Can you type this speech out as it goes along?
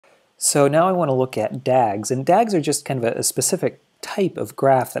So now I want to look at DAGs, and DAGs are just kind of a specific type of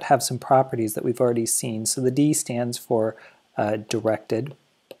graph that have some properties that we've already seen. So the D stands for directed.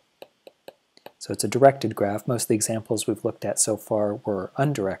 So it's a directed graph. Most of the examples we've looked at so far were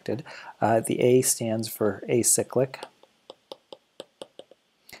undirected. The A stands for acyclic,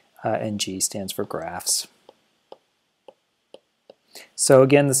 and G stands for graphs. So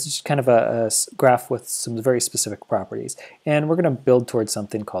again, this is just kind of a graph with some very specific properties. And we're going to build towards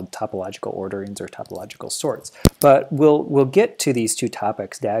something called topological orderings or topological sorts. But we'll get to these two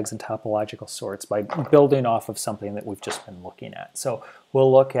topics, DAGs and topological sorts, by building off of something that we've just been looking at. So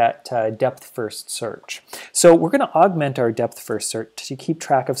we'll look at depth-first search. So we're going to augment our depth-first search to keep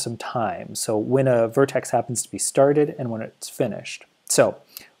track of some time. So when a vertex happens to be started and when it's finished. So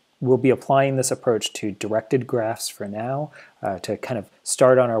we'll be applying this approach to directed graphs for now to kind of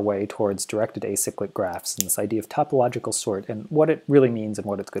start on our way towards directed acyclic graphs and this idea of topological sort and what it really means and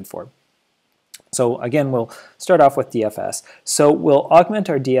what it's good for. So again, we'll start off with DFS. So we'll augment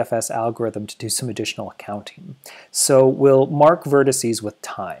our DFS algorithm to do some additional accounting. So we'll mark vertices with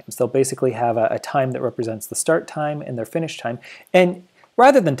times. They'll basically have a time that represents the start time and their finish time. And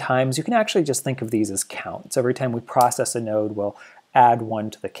rather than times, you can actually just think of these as counts. Every time we process a node, we'll add one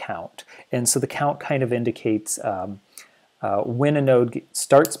to the count. And so the count kind of indicates when a node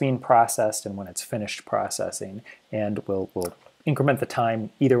starts being processed and when it's finished processing. And we'll increment the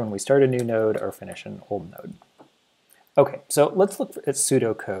time either when we start a new node or finish an old node. Okay, so let's look at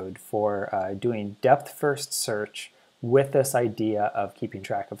pseudocode for doing depth-first search with this idea of keeping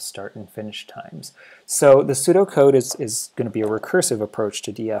track of start and finish times. So the pseudocode is going to be a recursive approach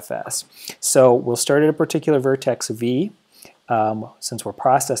to DFS. So we'll start at a particular vertex V. Since we're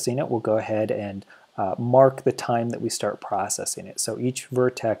processing it, we'll go ahead and mark the time that we start processing it. So each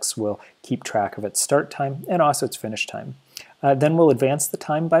vertex will keep track of its start time and also its finish time. Then we'll advance the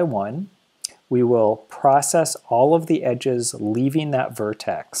time by 1. We will process all of the edges leaving that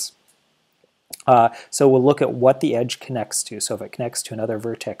vertex. So we'll look at what the edge connects to. So if it connects to another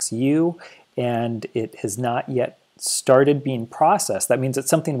vertex U and it has not yet started being processed, that means it's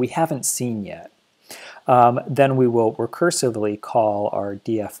something we haven't seen yet. Then we will recursively call our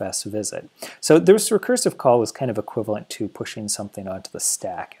DFS visit. So this recursive call is kind of equivalent to pushing something onto the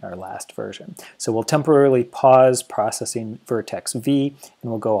stack in our last version. So we'll temporarily pause processing vertex V,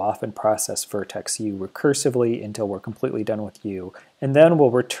 and we'll go off and process vertex U recursively until we're completely done with U. And then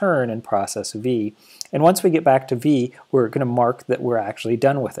we'll return and process V. And once we get back to V, we're going to mark that we're actually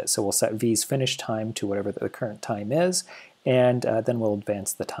done with it. So we'll set V's finish time to whatever the current time is, and then we'll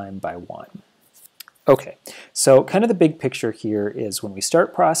advance the time by 1. Okay, so kind of the big picture here is when we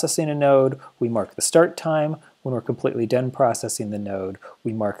start processing a node, we mark the start time. When we're completely done processing the node,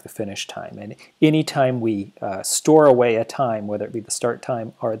 we mark the finish time. And anytime we store away a time, whether it be the start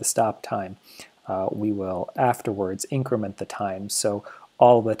time or the stop time, we will afterwards increment the time. So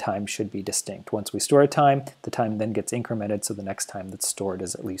all the time should be distinct. Once we store a time, the time then gets incremented, so the next time that's stored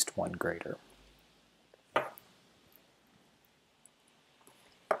is at least 1 greater.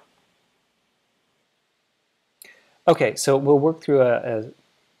 Okay, so we'll work through a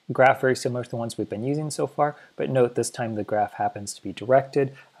graph very similar to the ones we've been using so far, but note this time the graph happens to be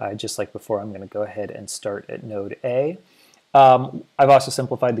directed. Just like before, I'm going to go ahead and start at node A. I've also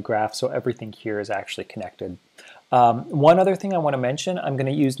simplified the graph, so everything here is actually connected. One other thing I want to mention, I'm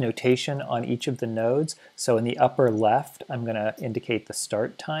going to use notation on each of the nodes. So in the upper left, I'm going to indicate the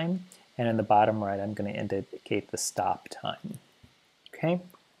start time, and in the bottom right, I'm going to indicate the stop time. Okay,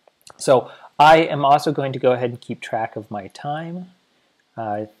 so I am also going to go ahead and keep track of my time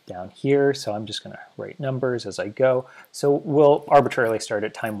down here, so I'm just going to write numbers as I go. So we'll arbitrarily start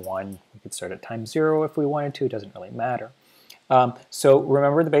at time 1. We could start at time 0 if we wanted to, it doesn't really matter. So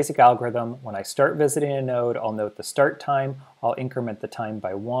remember the basic algorithm. When I start visiting a node, I'll note the start time, I'll increment the time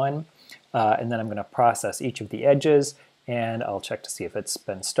by 1, and then I'm going to process each of the edges, and I'll check to see if it's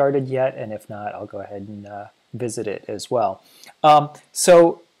been started yet, and if not, I'll go ahead and visit it as well.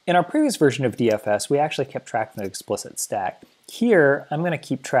 So in our previous version of DFS, we actually kept track of an explicit stack. Here, I'm going to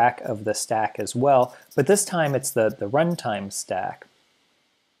keep track of the stack as well, but this time it's the runtime stack.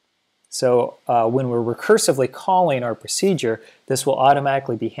 So when we're recursively calling our procedure, this will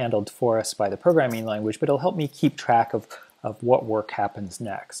automatically be handled for us by the programming language, but it'll help me keep track of what work happens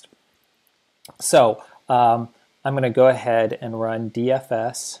next. So I'm going to go ahead and run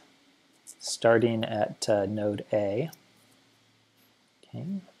DFS starting at node A. Okay.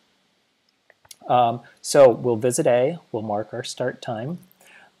 So we'll visit A, we'll mark our start time.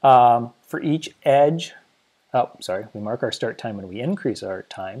 For each edge, we mark our start time when we increase our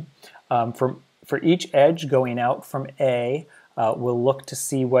time. For each edge going out from A, we'll look to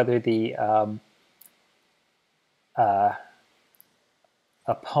see whether the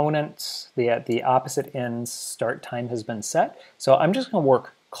opponent's, the opposite end's start time has been set. So I'm just going to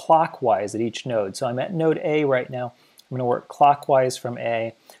work clockwise at each node. So I'm at node A right now. I'm going to work clockwise from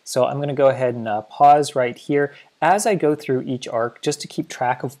A. So I'm going to go ahead and pause right here. As I go through each arc, just to keep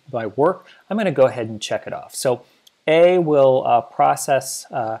track of my work, I'm going to go ahead and check it off. So A will process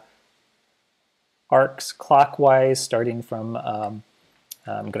arcs clockwise, starting from, I'm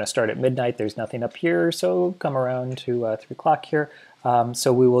going to start at midnight. There's nothing up here, so come around to 3 o'clock here.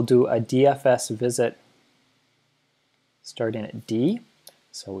 So we will do a DFS visit starting at D.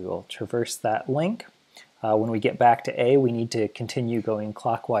 So we will traverse that link. When we get back to A, we need to continue going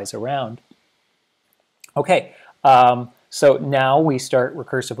clockwise around. Okay, so now we start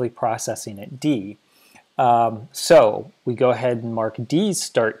recursively processing at D. So we go ahead and mark D's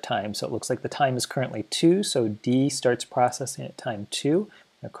start time. So it looks like the time is currently 2, so D starts processing at time 2. I'm going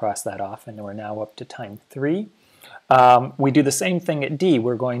to cross that off, and we're now up to time 3. We do the same thing at D.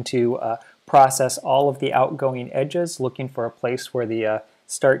 We're going to process all of the outgoing edges, looking for a place where the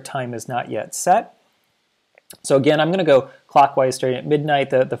start time is not yet set. So again, I'm going to go clockwise starting at midnight.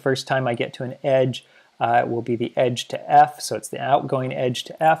 The first time I get to an edge, it will be the edge to F, so it's the outgoing edge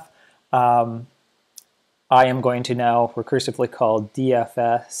to F. I am going to now recursively call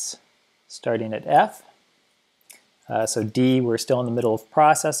DFS starting at F. So D, we're still in the middle of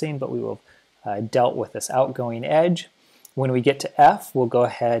processing, but we will dealt with this outgoing edge. When we get to F, we'll go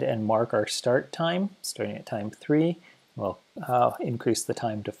ahead and mark our start time, starting at time 3. We'll increase the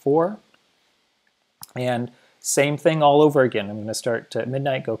time to 4. And same thing all over again. I'm going to start at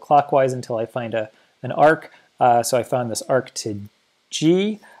midnight, go clockwise until I find an arc. So I found this arc to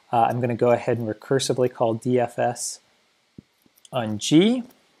G. I'm going to go ahead and recursively call DFS on G.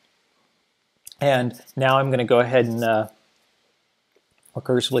 And now I'm going to go ahead and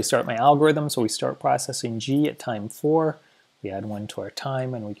recursively start my algorithm. So we start processing G at time 4. We add 1 to our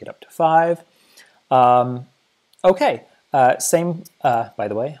time, and we get up to 5. Okay. By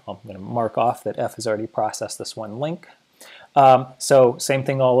the way, I'm going to mark off that F has already processed this one link. So same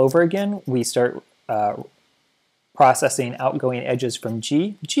thing all over again. We start processing outgoing edges from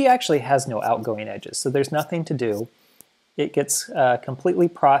G. G actually has no outgoing edges, so there's nothing to do. It gets completely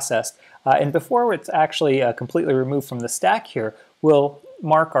processed. And before it's actually completely removed from the stack here, we'll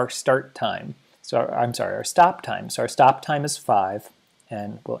mark our start time. So I'm sorry, our stop time. So our stop time is 5,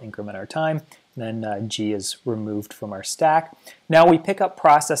 and we'll increment our time. And then G is removed from our stack. Now we pick up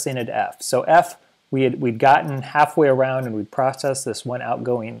processing at F. So F, we'd gotten halfway around and we'd processed this one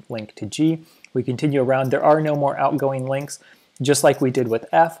outgoing link to G. We continue around. There are no more outgoing links. Just like we did with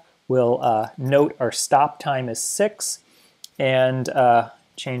F, we'll note our stop time is 6 and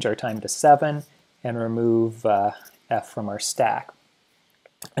change our time to 7 and remove F from our stack.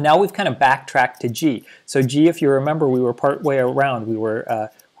 And now we've kind of backtracked to G. So G, if you remember, we were partway around.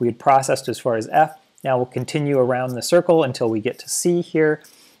 We had processed as far as F. Now we'll continue around the circle until we get to C here.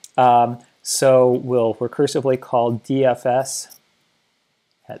 So we'll recursively call DFS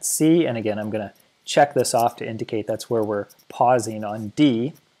at C. And again, I'm going to check this off to indicate that's where we're pausing on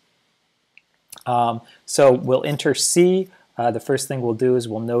D. So we'll enter C. The first thing we'll do is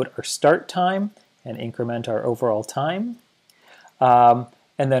we'll note our start time and increment our overall time.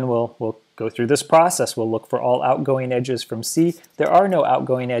 And then we'll go through this process. We'll look for all outgoing edges from C. There are no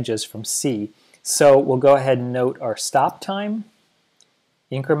outgoing edges from C. So we'll go ahead and note our stop time,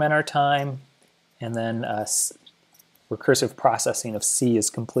 increment our time, and then recursive processing of C is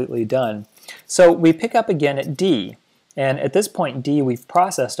completely done. So we pick up again at D. And at this point, D, we've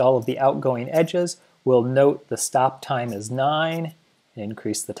processed all of the outgoing edges. We'll note the stop time is 9, and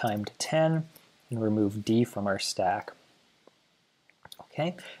increase the time to 10, and remove D from our stack.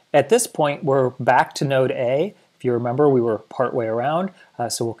 Okay. At this point, we're back to node A. If you remember, we were partway around,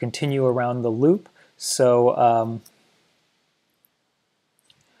 so we'll continue around the loop. So,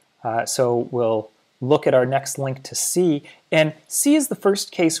 so we'll look at our next link to C, and C is the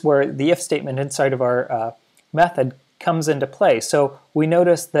first case where the if statement inside of our method comes into play. So we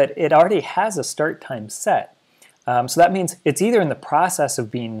notice that it already has a start time set. So that means it's either in the process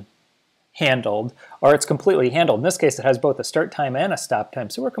of being handled, or it's completely handled. In this case, it has both a start time and a stop time,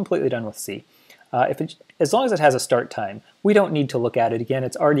 so we're completely done with C. As long as it has a start time, we don't need to look at it again.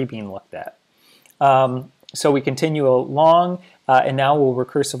 It's already being looked at. So we continue along, and now we'll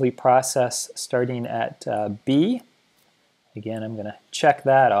recursively process starting at B. Again, I'm going to check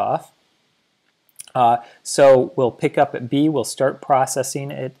that off. So we'll pick up at B. We'll start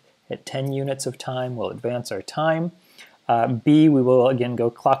processing it at 10 units of time. We'll advance our time. B, we will again go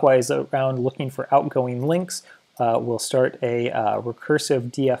clockwise around looking for outgoing links. we'll start a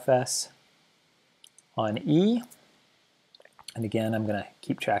recursive DFS on E. And again, I'm going to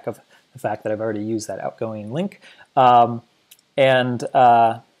keep track of the fact that I've already used that outgoing link. So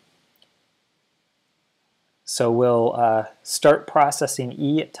we'll start processing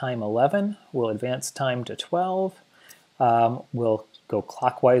E at time 11. We'll advance time to 12. We'll go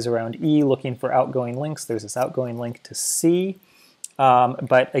clockwise around E looking for outgoing links. There's this outgoing link to C.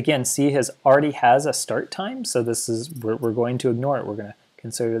 But again, C already has a start time, so this is we're going to ignore it. We're going to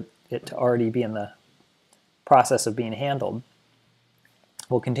consider it to already be in the process of being handled.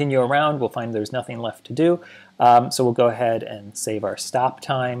 We'll continue around. We'll find there's nothing left to do. So we'll go ahead and save our stop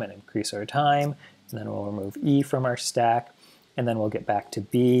time and increase our time. And then we'll remove E from our stack. And then we'll get back to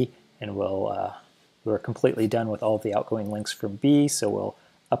B, and we're completely done with all the outgoing links from B. So we'll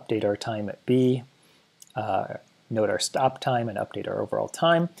update our time at B, note our stop time, and update our overall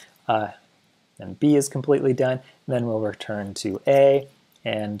time. Then B is completely done. Then we'll return to A,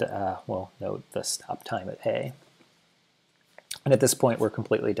 and we'll note the stop time at A. And at this point, we're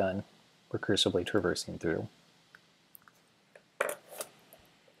completely done recursively traversing through.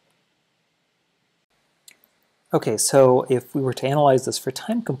 Okay, so if we were to analyze this for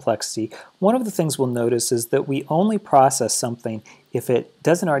time complexity, one of the things we'll notice is that we only process something if it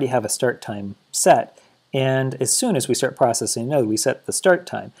doesn't already have a start time set. And as soon as we start processing a node, we set the start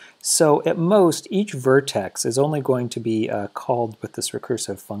time. So at most, each vertex is only going to be called with this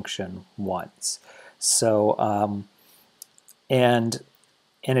recursive function once. So,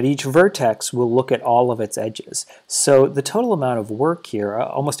 and at each vertex, we'll look at all of its edges. So the total amount of work here,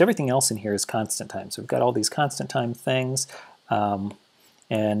 almost everything else in here is constant time. So we've got all these constant time things, and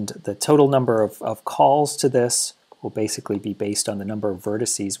the total number of calls to this will basically be based on the number of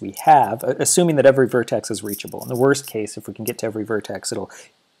vertices we have, assuming that every vertex is reachable. In the worst case, if we can get to every vertex, it'll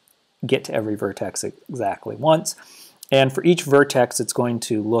get to every vertex exactly once. And for each vertex, it's going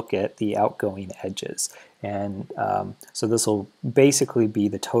to look at the outgoing edges. And so this will basically be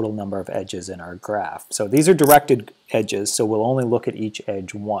the total number of edges in our graph. So these are directed edges, so we'll only look at each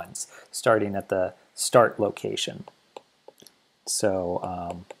edge once, starting at the start location. So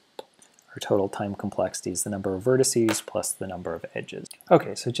our total time complexity is the number of vertices plus the number of edges.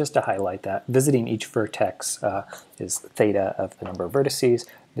 Okay, so just to highlight that, visiting each vertex is theta of the number of vertices.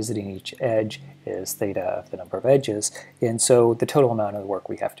 Visiting each edge is theta of the number of edges, and so the total amount of work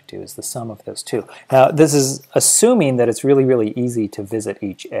we have to do is the sum of those two. Now, this is assuming that it's really, really easy to visit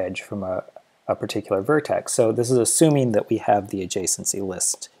each edge from a particular vertex. So this is assuming that we have the adjacency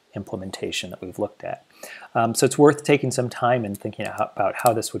list implementation that we've looked at. So it's worth taking some time and thinking about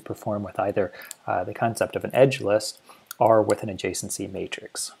how this would perform with either the concept of an edge list or with an adjacency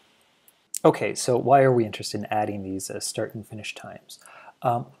matrix. Okay, so why are we interested in adding these start and finish times?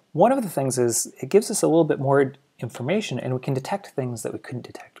 One of the things is it gives us a little bit more information, and we can detect things that we couldn't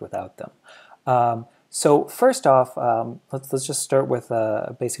detect without them. So first off, let's just start with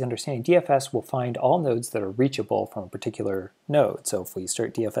a basic understanding. DFS will find all nodes that are reachable from a particular node. So if we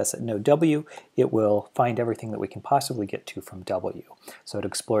start DFS at node W, it will find everything that we can possibly get to from W. So it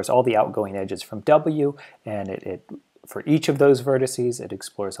explores all the outgoing edges from W, and for each of those vertices, it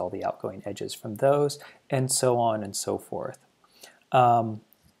explores all the outgoing edges from those, and so on and so forth.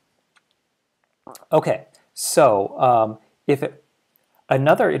 Okay, so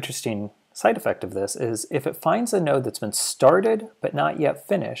another interesting side effect of this is if it finds a node that's been started but not yet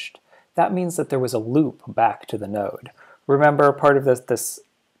finished, that means that there was a loop back to the node. Remember, part of this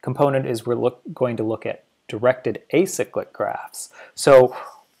component is we're going to look at directed acyclic graphs. So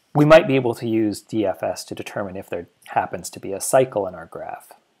we might be able to use DFS to determine if there happens to be a cycle in our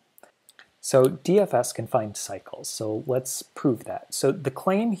graph. So DFS can find cycles, so let's prove that. So the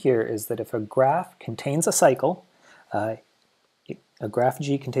claim here is that if a graph contains a cycle, a graph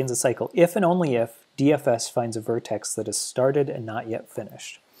G contains a cycle, if and only if DFS finds a vertex that is started and not yet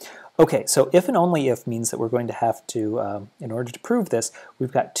finished. Okay, so if and only if means that we're going to have to, in order to prove this,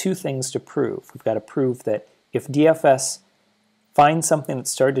 we've got two things to prove. We've got to prove that if DFS finds something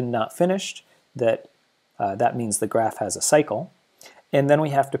that's started and not finished, that means the graph has a cycle. And then we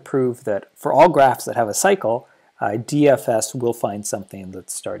have to prove that for all graphs that have a cycle, DFS will find something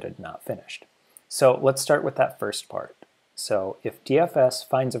that's started, not finished. So let's start with that first part. So if DFS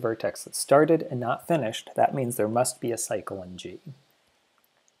finds a vertex that's started and not finished, that means there must be a cycle in G.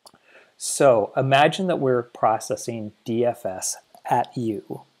 So imagine that we're processing DFS at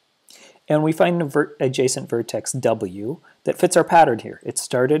U. And we find an adjacent vertex W that fits our pattern here. It's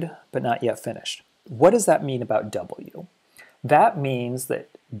started but not yet finished. What does that mean about W? That means that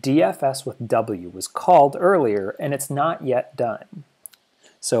DFS with W was called earlier and it's not yet done.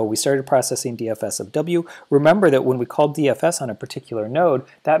 So we started processing DFS of W. Remember that when we call DFS on a particular node,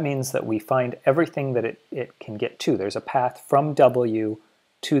 that means that we find everything that it can get to. There's a path from W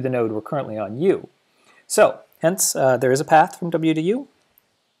to the node we're currently on, U. So hence, there is a path from W to U.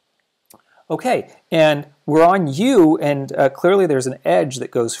 Okay, and we're on U, and clearly there's an edge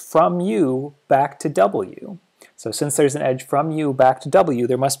that goes from U back to W. So since there's an edge from U back to W,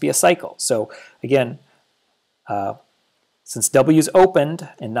 there must be a cycle. So again, since W is opened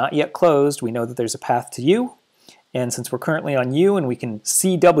and not yet closed, we know that there's a path to U. And since we're currently on U and we can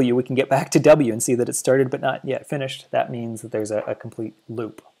see W, we can get back to W and see that it started but not yet finished. That means that there's a complete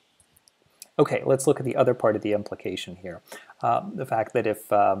loop. Okay, let's look at the other part of the implication here. The fact that if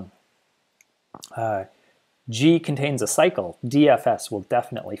G contains a cycle, DFS will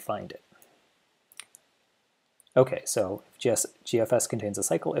definitely find it. Okay, so if GFS contains a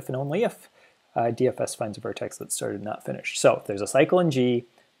cycle, if and only if, DFS finds a vertex that started and not finished. So if there's a cycle in G,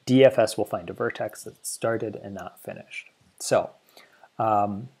 DFS will find a vertex that started and not finished. So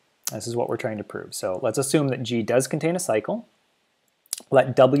this is what we're trying to prove. So let's assume that G does contain a cycle.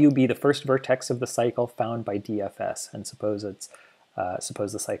 Let W be the first vertex of the cycle found by DFS, and suppose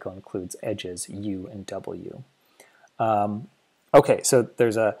the cycle includes edges U and W. Okay, so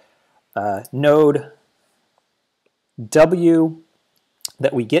there's a node W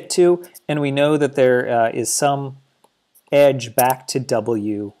that we get to, and we know that there is some edge back to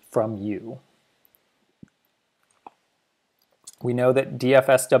W from U. We know that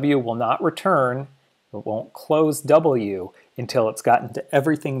DFSW will not return, it won't close W until it's gotten to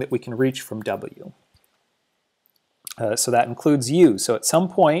everything that we can reach from W. So that includes U. So at some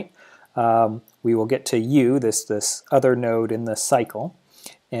point, we will get to U, this other node in the cycle,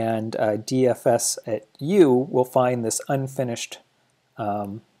 and DFS at U will find this unfinished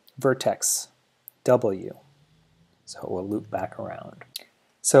vertex W. So it will loop back around.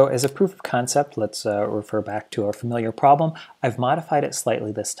 So as a proof of concept, let's refer back to our familiar problem. I've modified it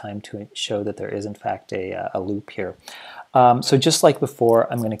slightly this time to show that there is in fact a loop here. So just like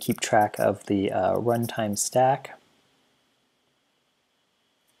before, I'm going to keep track of the runtime stack.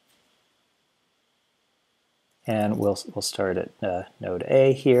 And we'll start at node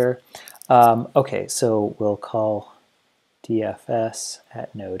A here. Okay, so we'll call DFS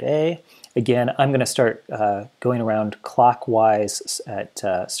at node A. Again, I'm going to start going around clockwise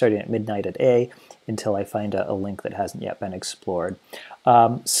at starting at midnight at A until I find a link that hasn't yet been explored.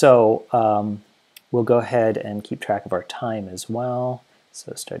 We'll go ahead and keep track of our time as well.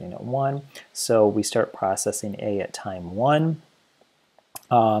 So starting at 1. So we start processing A at time 1,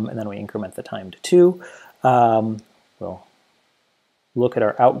 and then we increment the time to 2. We'll look at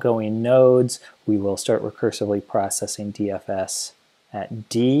our outgoing nodes. We will start recursively processing DFS at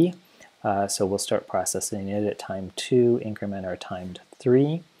D. So we'll start processing it at time 2, increment our time to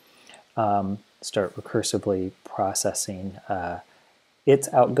 3. Start recursively processing its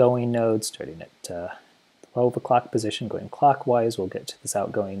outgoing nodes, starting at 12 o'clock position, going clockwise. We'll get to this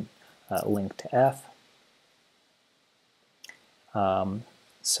outgoing link to F.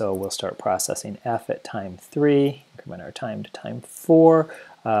 So we'll start processing F at time 3, increment our time to time 4,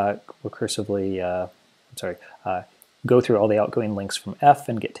 recursively, go through all the outgoing links from F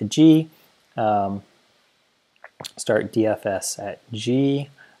and get to G. Start DFS at G,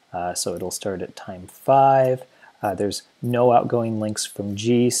 so it'll start at time 5. There's no outgoing links from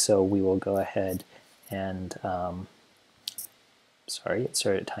G, so we will go ahead and, it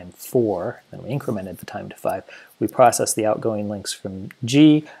started at time 4, then we incremented the time to 5. We process the outgoing links from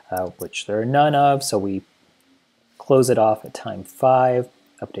G, which there are none of, so we close it off at time 5,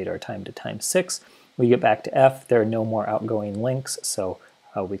 update our time to time 6. We get back to F, there are no more outgoing links, so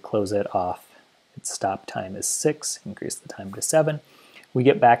we close it off. Its stop time is 6, increase the time to 7. We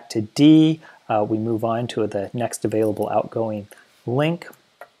get back to D, we move on to the next available outgoing link.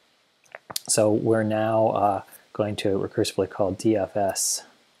 So we're now going to recursively call DFS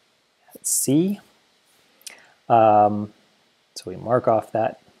at C. So we mark off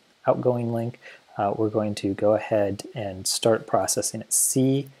that outgoing link. We're going to go ahead and start processing at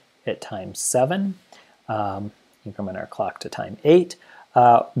C at time 7. Increment our clock to time 8.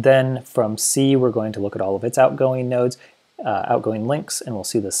 Then from C, we're going to look at all of its outgoing nodes, outgoing links, and we'll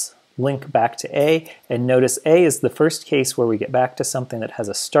see this link back to A. And notice A is the first case where we get back to something that has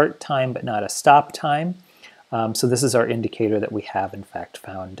a start time but not a stop time. So this is our indicator that we have in fact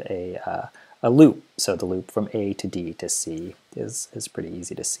found a loop. So the loop from A to D to C is pretty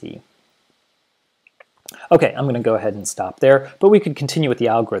easy to see. Okay, I'm going to go ahead and stop there, but we could continue with the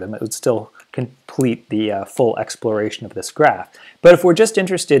algorithm. It would still complete the full exploration of this graph. But if we're just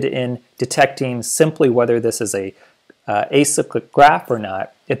interested in detecting simply whether this is a acyclic graph or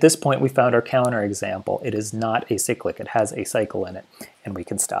not. At this point, we found our counter example. It is not acyclic. It has a cycle in it, and we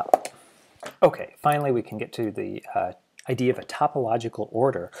can stop. Okay, finally we can get to the idea of a topological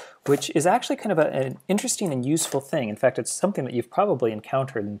order, which is actually kind of an interesting and useful thing. In fact, it's something that you've probably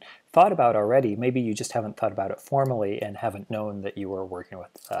encountered and thought about already. Maybe you just haven't thought about it formally and haven't known that you were working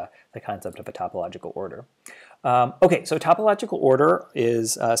with the concept of a topological order. Okay, so topological order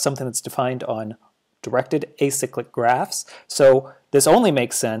is something that's defined on directed acyclic graphs. So this only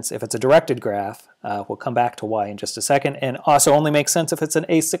makes sense if it's a directed graph. We'll come back to why in just a second, and also only makes sense if it's an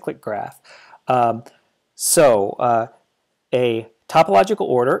acyclic graph. A topological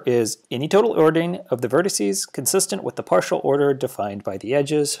order is any total ordering of the vertices consistent with the partial order defined by the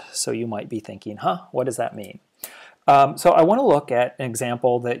edges. So you might be thinking, what does that mean? So I want to look at an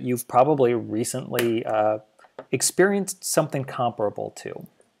example that you've probably recently experienced something comparable to.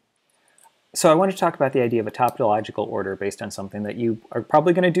 So I want to talk about the idea of a topological order based on something that you are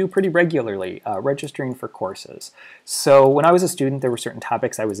probably going to do pretty regularly, registering for courses. So when I was a student, there were certain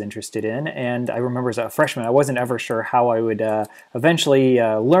topics I was interested in, and I remember as a freshman, I wasn't ever sure how I would eventually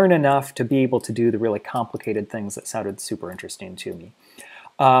learn enough to be able to do the really complicated things that sounded super interesting to me.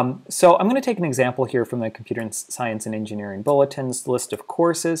 So I'm going to take an example here from the Computer Science and Engineering Bulletin's list of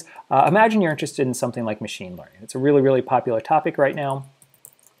courses. Imagine you're interested in something like machine learning. It's a really, really popular topic right now.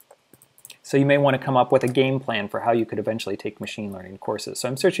 So you may want to come up with a game plan for how you could eventually take machine learning courses. So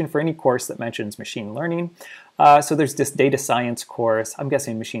I'm searching for any course that mentions machine learning. So there's this data science course. I'm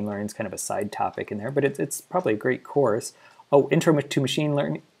guessing machine learning is kind of a side topic in there, but it's probably a great course. Oh, Intro to Machine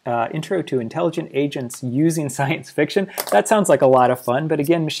Learning, Intro to Intelligent Agents Using Science Fiction. That sounds like a lot of fun, but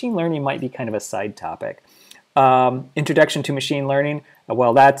again, machine learning might be kind of a side topic. Introduction to Machine Learning,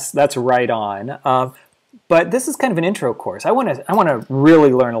 well, that's right on. But this is kind of an intro course. I want to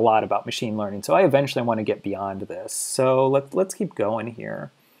really learn a lot about machine learning, so I eventually want to get beyond this. So let's keep going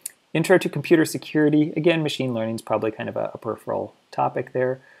here. Intro to Computer Security. Again, machine learning is probably kind of a peripheral topic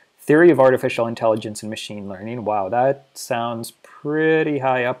there. Theory of Artificial Intelligence and Machine Learning. Wow, that sounds pretty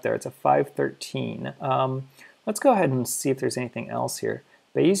high up there. It's a 513. Let's go ahead and see if there's anything else here.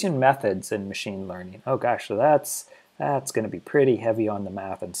 Bayesian methods in machine learning. Oh gosh, so that's going to be pretty heavy on the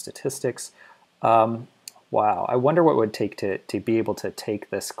math and statistics. Wow, I wonder what it would take to be able to take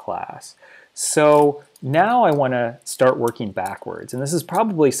this class. So now I want to start working backwards, and this is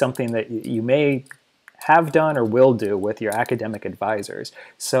probably something that you may have done or will do with your academic advisors.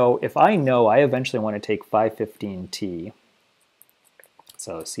 So if I know I eventually want to take 515T,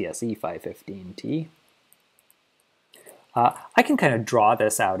 so CSE 515T, I can kind of draw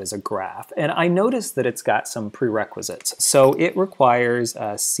this out as a graph, and I notice that it's got some prerequisites. So it requires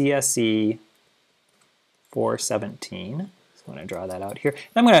CSE 417. So I'm going to draw that out here. And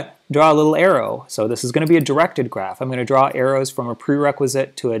I'm going to draw a little arrow. So this is going to be a directed graph. I'm going to draw arrows from a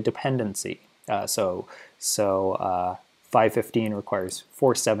prerequisite to a dependency. So 515 requires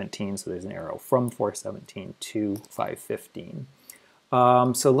 417, so there's an arrow from 417 to 515.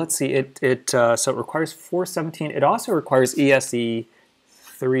 So let's see, so it requires 417. It also requires ESE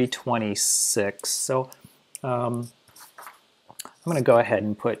 326. So I'm going to go ahead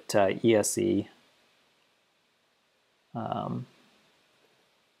and put ESE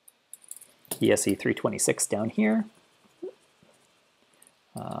ESE 326 down here.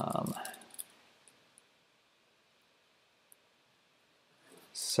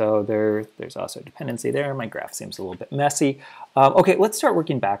 So there's also a dependency there. My graph seems a little bit messy. Okay, let's start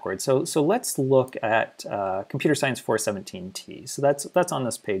working backwards. So let's look at Computer Science 417T. So that's on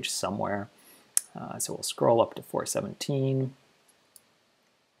this page somewhere. So we'll scroll up to 417.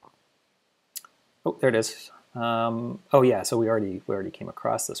 Oh, there it is. Oh yeah, so we already came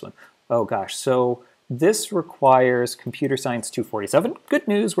across this one. Oh gosh, so this requires Computer Science 247. Good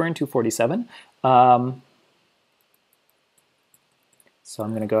news, we're in 247. So I'm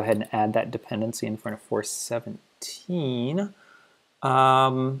going to go ahead and add that dependency in front of 417.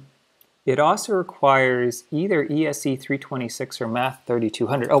 It also requires either ESE 326 or Math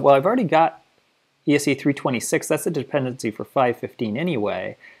 3200. Oh, well, I've already got ESE 326. That's a dependency for 515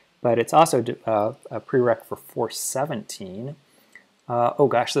 anyway, but it's also a prereq for 417. Oh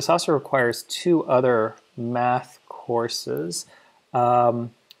gosh, this also requires two other math courses. So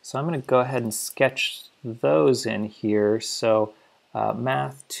I'm going to go ahead and sketch those in here. So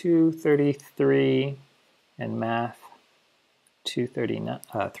Math 233 and Math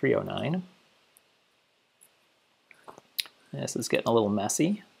 309. This is getting a little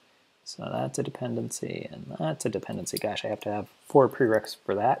messy. So that's a dependency and that's a dependency. Gosh, I have to have 4 prereqs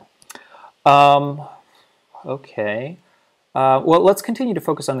for that. Okay. Well, let's continue to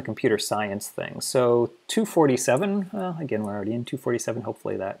focus on the computer science thing. So 247, well, again, we're already in 247.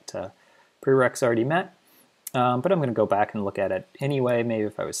 Hopefully that prerec's already met. But I'm going to go back and look at it anyway, maybe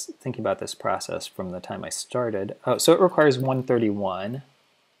if I was thinking about this process from the time I started. Oh, so it requires 131.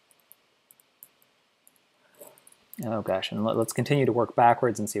 Oh gosh, and let's continue to work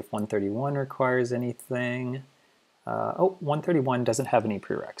backwards and see if 131 requires anything. Oh, 131 doesn't have any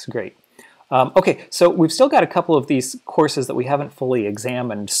prereqs. Great. Okay, so we've still got a couple of these courses that we haven't fully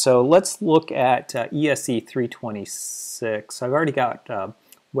examined. So let's look at ESE 326. I've already got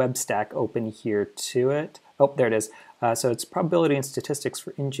WebStack open here to it. Oh, there it is. So it's probability and statistics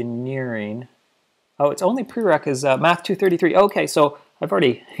for engineering. Oh, its only prereq is Math 233. Okay, so I've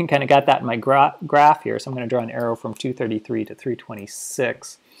already kind of got that in my graph here. So I'm going to draw an arrow from 233 to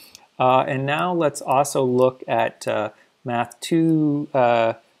 326. And now let's also look at Math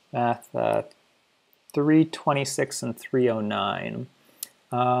 326 and 309.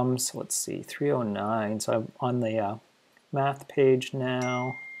 So let's see, 309. So I'm on the math page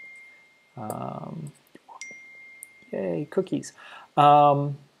now. Yay, cookies.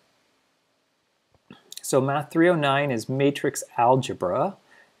 So Math 309 is matrix algebra.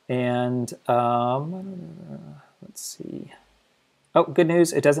 And let's see. Oh, good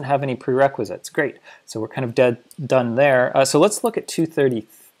news, it doesn't have any prerequisites. Great. So we're kind of done there. So let's look at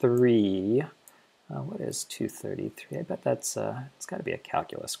 233. What is 233? I bet that's it's got to be a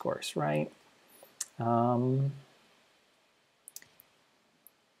calculus course, right? Oh,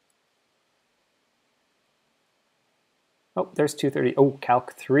 there's 230. Oh,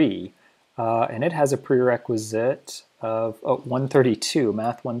 Calc 3. And it has a prerequisite of 132,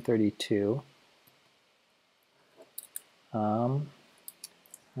 Math 132. Oh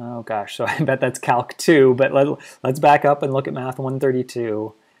gosh, so I bet that's Calc 2, but let's back up and look at Math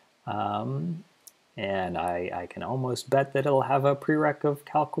 132. And I can almost bet that it'll have a prereq of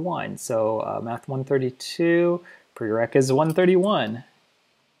Calc 1. So Math 132, prereq is 131.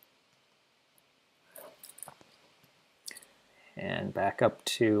 And back up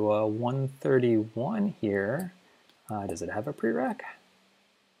to 131 here. Does it have a prereq?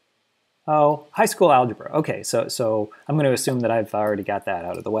 Oh, high school algebra. Okay, so I'm going to assume that I've already got that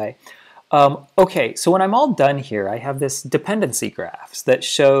out of the way. Okay, so when I'm all done here, I have this dependency graphs that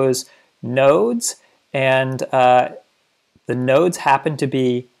shows nodes, and the nodes happen to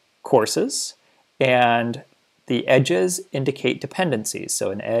be courses, and the edges indicate dependencies.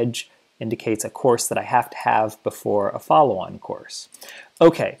 So an edge indicates a course that I have to have before a follow-on course.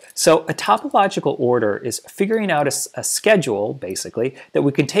 Okay, so a topological order is figuring out a schedule, basically, that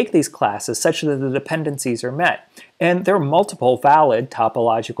we can take these classes such that the dependencies are met. And there are multiple valid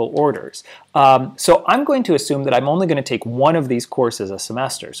topological orders. So I'm going to assume that I'm only going to take one of these courses a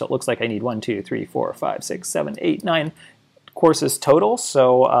semester. So it looks like I need 1, 2, 3, 4, 5, 6, 7, 8, 9 courses total.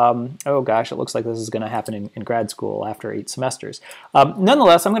 So, oh gosh, it looks like this is going to happen in grad school after 8 semesters.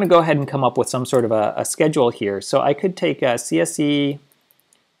 Nonetheless, I'm going to go ahead and come up with some sort of a schedule here. So I could take CSE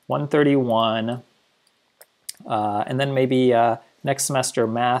 131, and then maybe next semester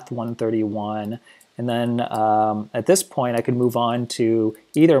Math 131, and then at this point I could move on to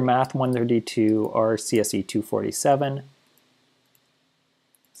either Math 132 or CSE 247.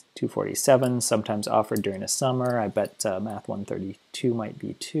 247, sometimes offered during a summer. I bet Math 132 might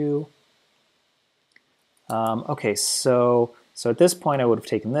be too. Okay, so at this point I would have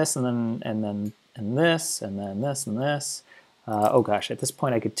taken this and this and then this and this. Oh gosh, at this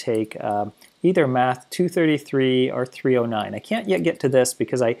point I could take either Math 233 or 309. I can't yet get to this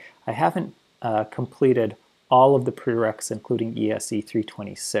because I haven't completed all of the prereqs, including ESE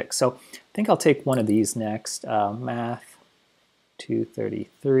 326. So I think I'll take one of these next, Math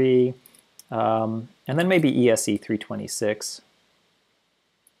 233, and then maybe ESE 326,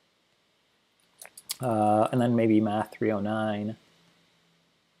 and then maybe Math 309.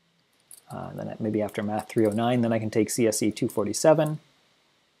 Then maybe after Math 309, then I can take CSE 247,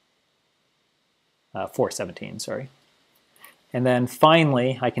 417, sorry. And then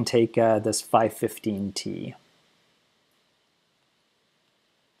finally, I can take this 515T.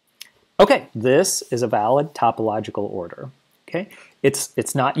 Okay, this is a valid topological order. Okay,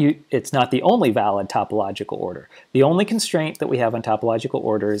 it's not the only valid topological order. The only constraint that we have on topological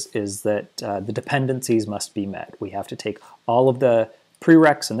orders is that the dependencies must be met. We have to take all of the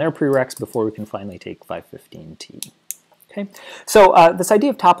prereqs and their prereqs before we can finally take 515T. Okay, so this idea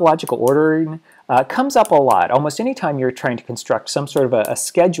of topological ordering comes up a lot. Almost any time you're trying to construct some sort of a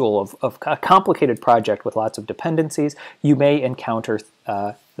schedule of a complicated project with lots of dependencies, you may encounter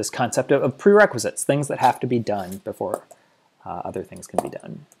this concept of prerequisites, things that have to be done before other things can be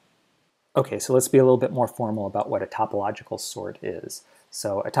done. Okay, so let's be a little bit more formal about what a topological sort is.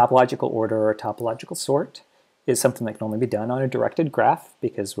 So a topological order or a topological sort is something that can only be done on a directed graph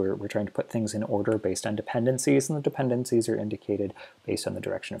because we're trying to put things in order based on dependencies, and the dependencies are indicated based on the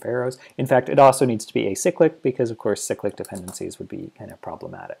direction of arrows. In fact, it also needs to be acyclic because, of course, cyclic dependencies would be kind of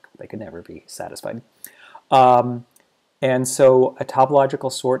problematic. They could never be satisfied. And so a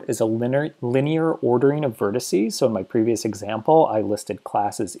topological sort is a linear ordering of vertices. So in my previous example, I listed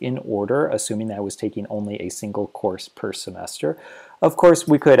classes in order, assuming that I was taking only a single course per semester. Of course,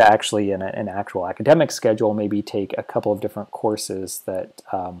 we could actually, in an actual academic schedule, maybe take a couple of different courses that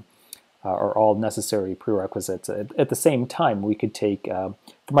are all necessary prerequisites at the same time. We could take, for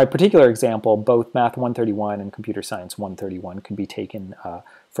my particular example, both Math 131 and Computer Science 131 could be taken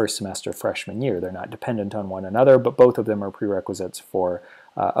first semester freshman year. They're not dependent on one another, but both of them are prerequisites for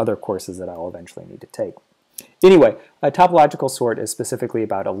other courses that I'll eventually need to take. Anyway, a topological sort is specifically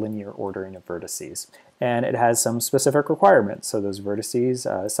about a linear ordering of vertices, and it has some specific requirements. So those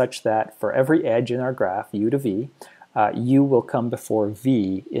vertices, such that for every edge in our graph, u to v, u will come before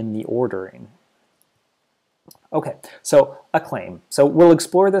v in the ordering. Okay, so a claim. So we'll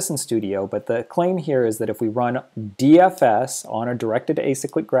explore this in Studio, but the claim here is that if we run DFS on a directed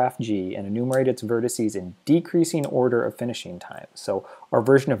acyclic graph G and enumerate its vertices in decreasing order of finishing time, so our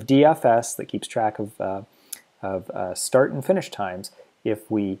version of DFS that keeps track of start and finish times,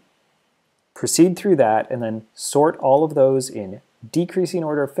 if we proceed through that and then sort all of those in decreasing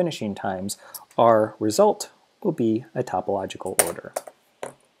order of finishing times, our result will be a topological order.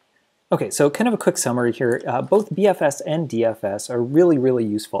 Okay, so kind of a quick summary here. Both BFS and DFS are really, really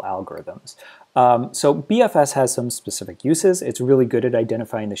useful algorithms. So BFS has some specific uses. It's really good at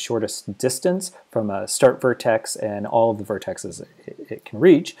identifying the shortest distance from a start vertex and all of the vertexes it can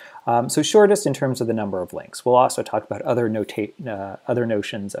reach. So shortest in terms of the number of links. We'll also talk about other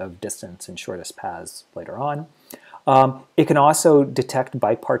notions of distance and shortest paths later on. It can also detect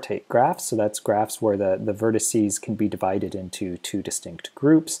bipartite graphs, so that's graphs where the vertices can be divided into two distinct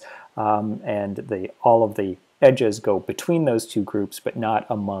groups, and all of the edges go between those two groups, but not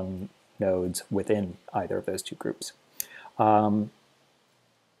among nodes within either of those two groups. It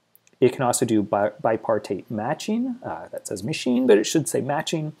can also do bipartite matching. That says machine, but it should say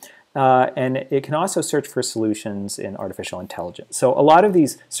matching. And it can also search for solutions in artificial intelligence. So a lot of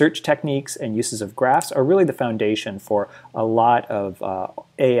these search techniques and uses of graphs are really the foundation for a lot of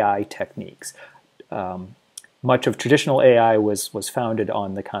AI techniques. Much of traditional AI was founded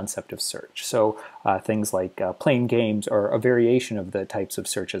on the concept of search. So things like playing games are a variation of the types of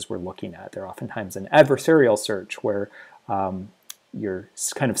searches we're looking at. They're oftentimes an adversarial search where you're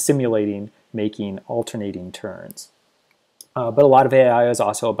kind of simulating making alternating turns. But a lot of AI is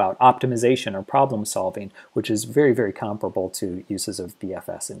also about optimization or problem solving, which is very, very comparable to uses of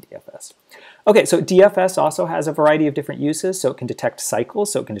BFS and DFS. Okay, so DFS also has a variety of different uses. So it can detect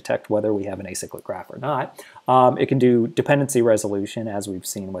cycles, so it can detect whether we have an acyclic graph or not. It can do dependency resolution, as we've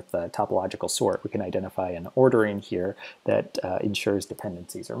seen with the topological sort. We can identify an ordering here that ensures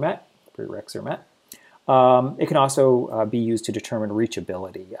dependencies are met, prereqs are met. It can also be used to determine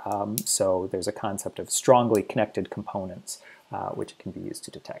reachability. So there's a concept of strongly connected components, which can be used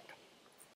to detect.